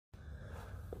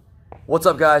What's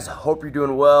up, guys? Hope you're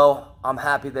doing well. I'm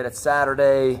happy that it's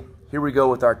Saturday. Here we go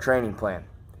with our training plan.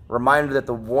 Reminder that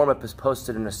the warm-up is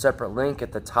posted in a separate link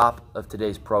at the top of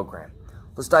today's program.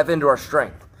 Let's dive into our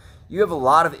strength. You have a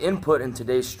lot of input in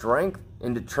today's strength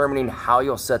in determining how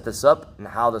you'll set this up and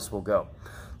how this will go.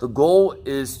 The goal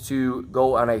is to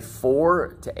go on a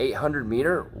 400 to 800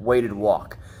 meter weighted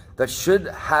walk. That should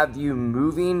have you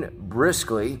moving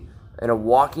briskly in a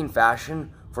walking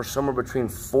fashion for somewhere between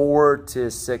 4 to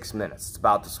 6 minutes. It's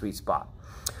about the sweet spot.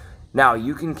 Now,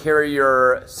 you can carry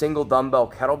your single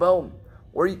dumbbell kettlebell,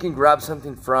 or you can grab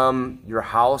something from your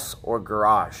house or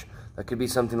garage. That could be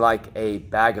something like a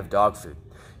bag of dog food.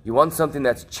 You want something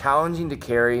that's challenging to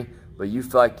carry, but you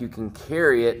feel like you can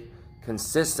carry it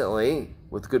consistently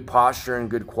with good posture and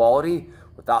good quality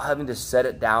without having to set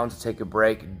it down to take a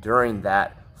break during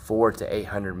that 400 to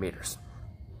 800 meters.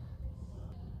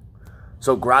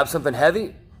 So grab something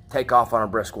heavy, take off on a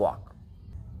brisk walk.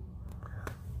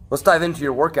 Let's dive into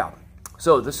your workout.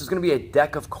 So this is going to be a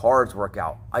deck of cards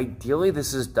workout. Ideally,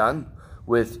 this is done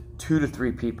with 2 to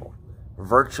 3 people,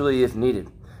 virtually if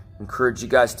needed. Encourage you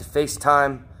guys to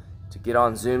FaceTime, to get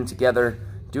on Zoom together.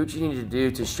 Do what you need to do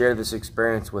to share this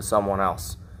experience with someone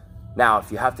else. Now,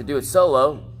 if you have to do it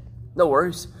solo, no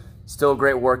worries. Still a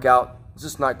great workout. It's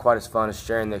just not quite as fun as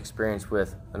sharing the experience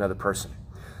with another person.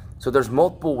 So there's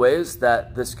multiple ways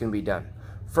that this can be done.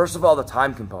 First of all, the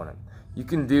time component. You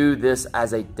can do this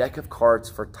as a deck of cards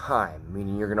for time,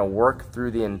 meaning you're gonna work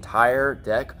through the entire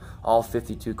deck, all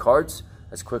 52 cards,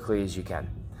 as quickly as you can.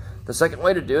 The second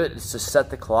way to do it is to set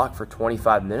the clock for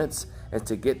 25 minutes and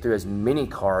to get through as many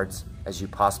cards as you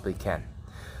possibly can.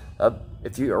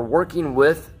 If you are working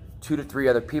with 2 to 3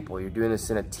 other people, you're doing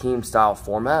this in a team style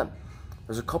format,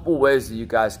 there's a couple ways that you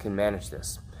guys can manage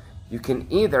this. You can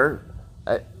either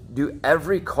do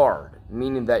every card,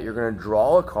 meaning that you're going to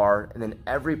draw a card and then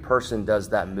every person does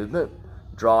that movement,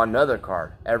 draw another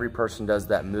card, every person does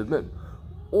that movement,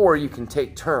 or you can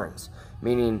take turns,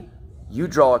 meaning you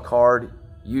draw a card,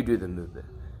 you do the movement.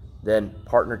 Then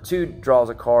partner 2 draws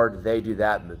a card, they do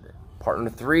that movement. Partner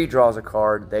 3 draws a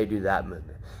card, they do that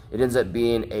movement. It ends up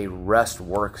being a rest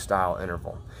work style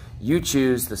interval. You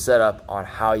choose the setup on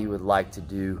how you would like to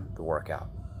do the workout.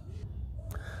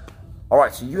 All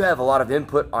right, so you have a lot of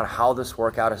input on how this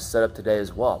workout is set up today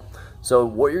as well. So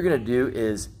what you're gonna do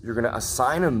is you're gonna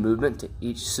assign a movement to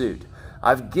each suit.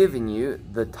 I've given you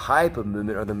the type of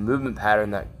movement or the movement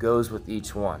pattern that goes with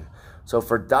each one. So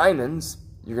for diamonds,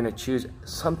 you're gonna choose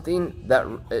something that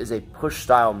is a push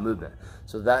style movement.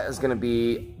 So that is gonna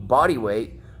be body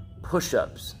weight,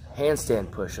 push-ups,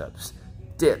 handstand push-ups,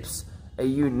 dips, a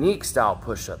unique style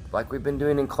push-up like we've been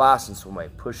doing in class in some way,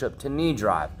 push-up to knee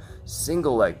drive,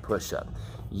 single leg push-up.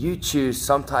 You choose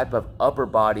some type of upper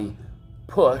body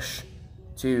push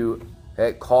to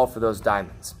call for those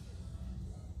diamonds.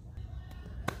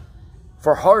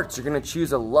 For hearts, you're going to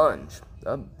choose a lunge.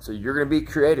 So you're going to be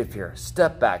creative here.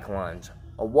 Step back lunge,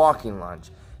 a walking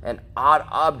lunge, an odd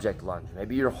object lunge.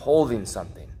 Maybe you're holding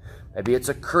something. Maybe it's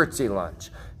a curtsy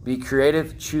lunge. Be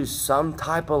creative, choose some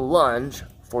type of lunge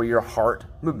for your heart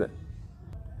movement.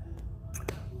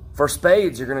 For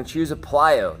spades, you're going to choose a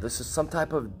plyo. This is some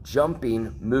type of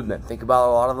jumping movement. Think about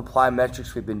a lot of the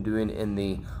plyometrics we've been doing in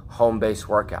the home-based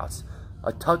workouts.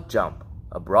 A tuck jump,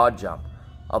 a broad jump,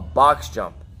 a box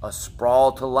jump, a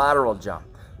sprawl to lateral jump.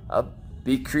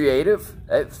 Be creative.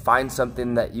 Find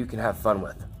something that you can have fun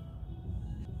with.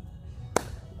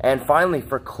 And finally,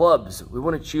 for clubs, we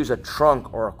want to choose a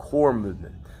trunk or a core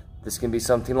movement. This can be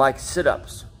something like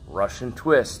sit-ups, Russian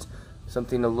twist,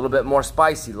 something a little bit more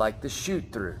spicy like the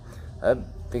shoot through.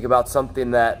 Think about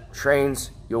something that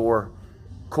trains your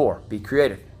core. Be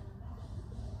creative.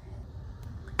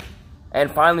 And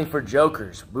finally, for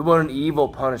jokers, we want an evil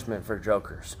punishment for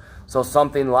jokers. So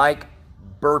something like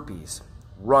burpees,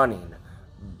 running,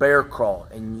 bear crawl,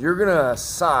 and you're gonna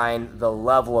assign the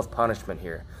level of punishment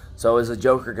here. So is a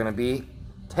joker gonna be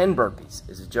 10 burpees?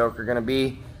 Is a joker gonna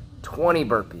be 20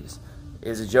 burpees?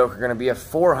 Is a joker gonna be a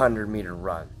 400 meter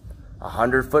run?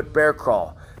 100-foot bear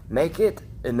crawl? Make it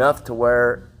enough to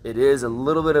where it is a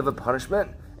little bit of a punishment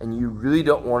and you really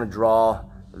don't want to draw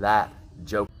that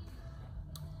joke.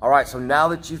 All right, so now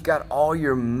that you've got all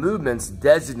your movements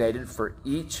designated for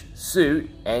each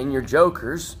suit and your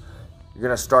jokers, you're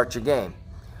gonna start your game.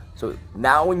 So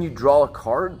now when you draw a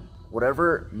card,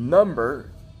 whatever number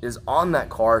is on that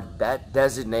card, that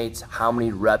designates how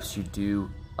many reps you do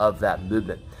of that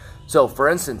movement. So for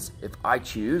instance, if I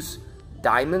choose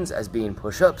diamonds as being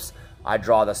push-ups, I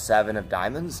draw the 7 of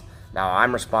diamonds. Now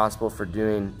I'm responsible for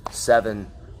doing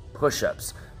 7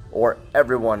 push-ups, or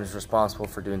everyone is responsible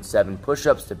for doing 7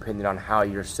 push-ups depending on how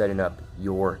you're setting up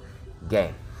your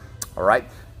game. All right.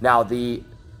 Now the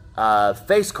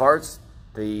face cards,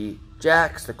 the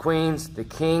jacks, the queens, the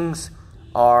kings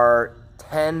are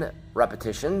 10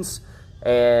 repetitions,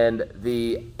 and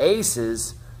the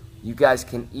aces, you guys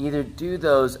can either do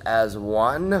those as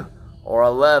 1 or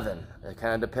 11. It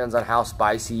kind of depends on how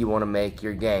spicy you want to make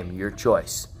your game, your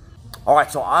choice. All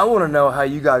right, so I want to know how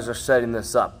you guys are setting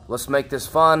this up. Let's make this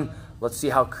fun. Let's see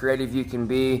how creative you can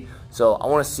be. So I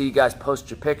want to see you guys post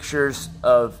your pictures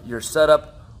of your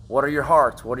setup. What are your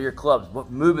hearts? What are your clubs? What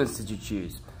movements did you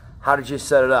choose? How did you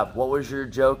set it up? What was your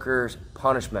joker's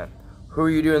punishment? Who are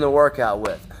you doing the workout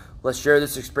with? Let's share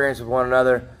this experience with one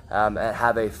another and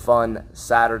have a fun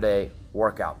Saturday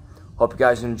workout. Hope you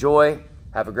guys enjoy.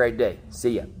 Have a great day.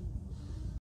 See ya.